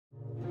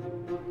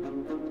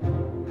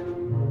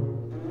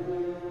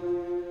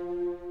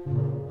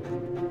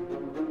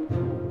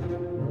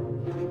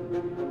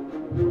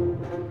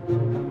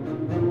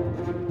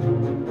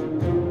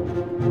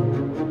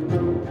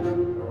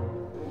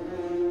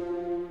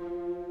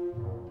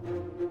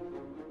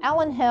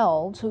Alan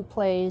Held, who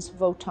plays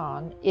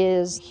Wotan,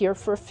 is here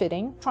for a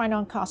fitting, trying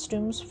on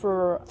costumes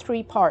for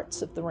 3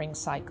 parts of the Ring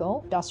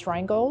cycle: Das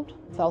Rheingold,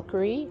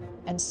 Valkyrie,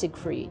 and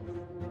Siegfried.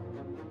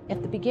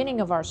 At the beginning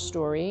of our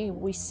story,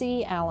 we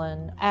see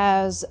Alan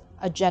as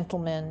a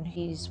gentleman.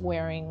 He's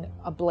wearing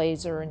a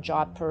blazer and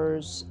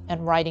jodhpurs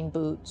and riding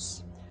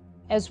boots.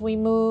 As we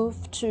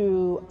move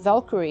to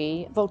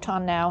Valkyrie,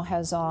 Wotan now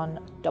has on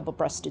a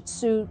double-breasted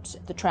suit,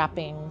 the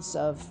trappings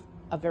of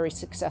a very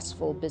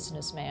successful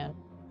businessman.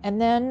 And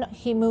then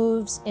he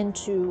moves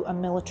into a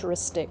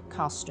militaristic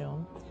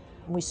costume.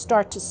 We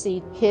start to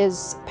see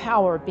his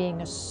power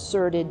being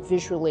asserted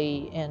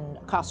visually in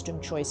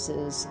costume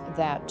choices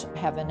that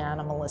have an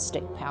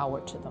animalistic power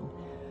to them.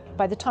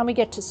 By the time we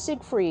get to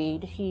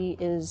Siegfried, he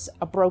is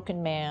a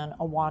broken man,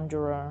 a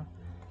wanderer,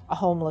 a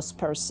homeless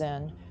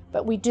person,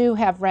 but we do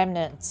have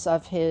remnants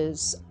of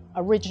his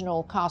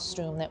original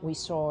costume that we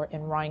saw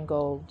in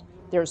Rheingold.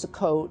 There's a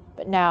coat,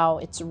 but now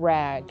it's a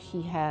rag.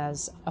 He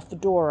has a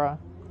fedora,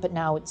 but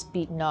now it's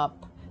beaten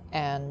up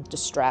and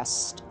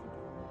distressed.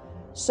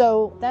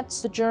 So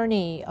that's the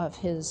journey of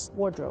his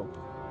wardrobe.